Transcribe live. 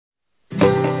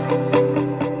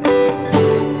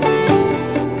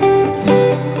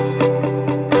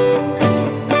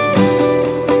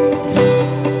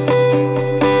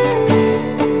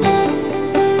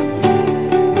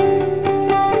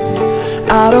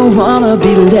don't wanna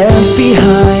be left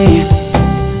behind.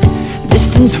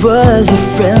 Distance was a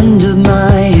friend of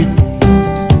mine,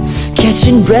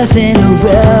 catching breath in a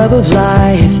web of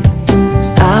lies.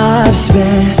 I've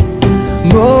spent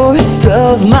most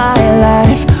of my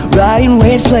life riding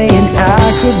waves, playing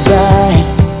acrobat,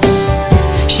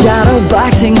 shadow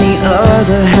boxing the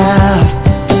other half,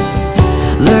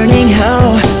 learning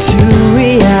how to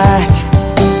react.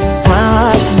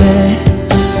 I've spent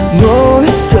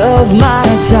most of my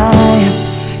time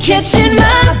catching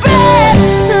my breath,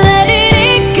 letting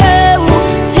it go,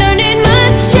 turning my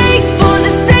cheek for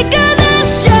the sake of the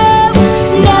show.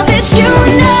 Now that you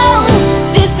know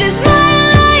this is my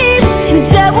life, and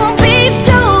I won't be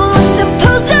told I'm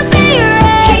supposed to be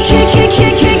right. Catch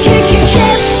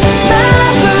my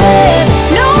breath,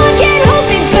 no one can hold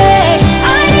me back.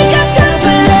 I ain't got time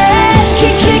for that.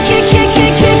 Catch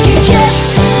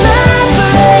my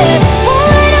breath, won't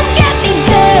let them get me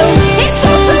down. It's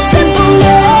so simple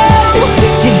now.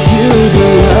 Addicted to the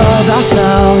love I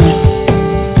found,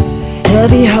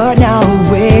 heavy heart now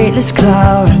a weightless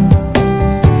cloud,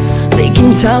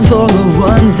 making time for the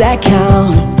ones that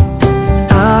count.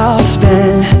 I'll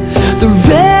spend the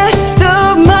rest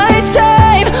of my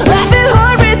time laughing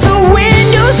hard with the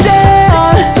windows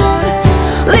down,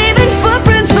 leaving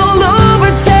footprints all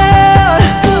over town,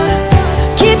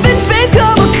 keeping faith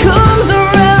come what comes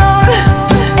around.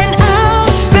 And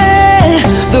I'll spend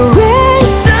the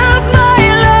rest of my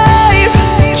life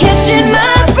catching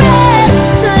my breath,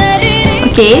 letting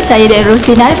it. Okay, saya dari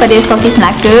Roslina daripada Stokis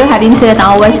Melaka. Hari ni saya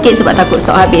datang awal sikit sebab takut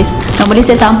stok habis. Normally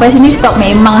saya sampai sini stok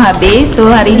memang habis. So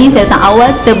hari ni saya datang awal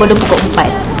sebelum pukul 4.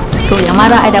 So yang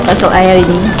marah I dapat stok I hari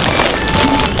ni.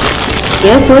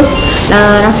 Okay, so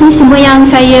Rafi, semua yang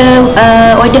saya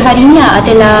order hari ni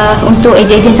adalah untuk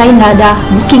ejen-ejen saya dah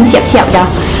booking siap-siap dah.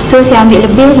 So saya ambil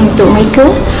lebih untuk mereka.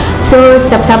 So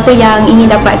siapa-siapa yang ingin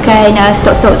dapatkan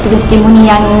stok-stok Tudung SitiMurni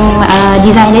yang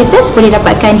design latest boleh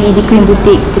dapatkan di Queen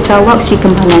Boutique Putra Walk, Sri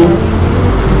Kembangan.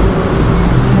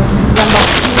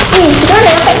 Kita dah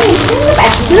dapat ni.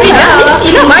 Dapat?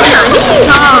 Mestilah banyak ni.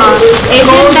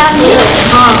 Ejen dah ni.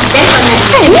 Best banget.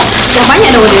 Ni dah banyak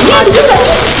dah order. Ni ada juga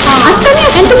ni. Asal ni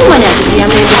yang tu pun banyak. Yang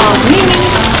ni.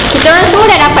 Kita orang semua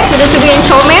dah dapat tudung-tudung yang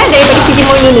comel daripada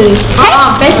SitiMurni ni.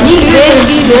 Best gila.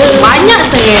 Banyak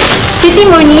sangat.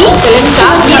 SitiMurni,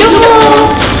 Pelengkap, Hidupmu.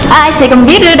 Saya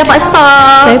gembira dapat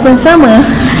stok. Saya pun sama.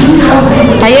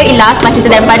 Saya Ilas, macam tu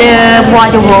daripada Buah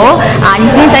Johor. Di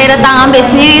sini saya datang ambil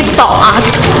sendiri stok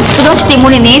Tudung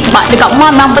SitiMurni ni sebab dekat rumah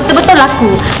memang betul-betul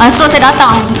laku. So saya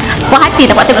datang puas hati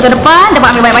dapat tengok ke depan, dapat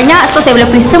ambil banyak-banyak. So saya boleh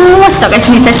beli semua stok kat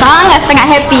sini. Saya sangat-sangat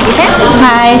happy.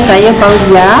 Hai, saya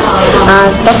Fauzia,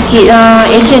 stokis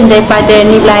ejen daripada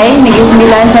Nilai Negeri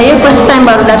Sembilan. Saya first time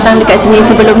baru datang dekat sini.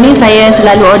 Sebelum ni saya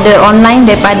selalu order online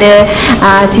daripada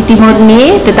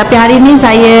SitiMurni, tetapi hari ni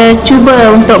saya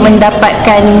cuba untuk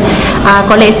mendapatkan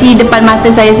koleksi depan mata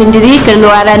saya sendiri,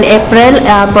 keluaran April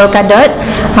Polkadot.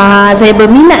 Saya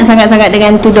berminat sangat-sangat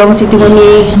dengan tudung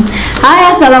SitiMurni.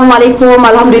 Hai, Assalamualaikum.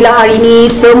 Alhamdulillah hari ini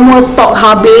semua stok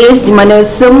habis, di mana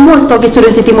semua stokis tudung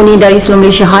SitiMurni dari seluruh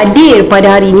Malaysia hadir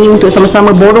pada hari ini untuk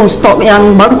sama-sama borong stok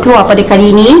yang baru keluar pada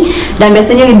kali ini. Dan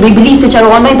biasanya dibeli secara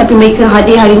online, tapi mereka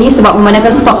hadir hari ini sebab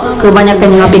memandangkan stok kebanyakan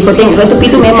yang habis. Kau tengok kat tepi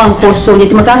tu memang kosong. Jadi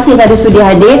terima kasih kerana sudah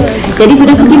hadir. Jadi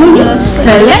tudung SitiMurni,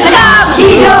 Pelengkap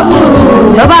Hidupmu.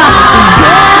 Bye-bye.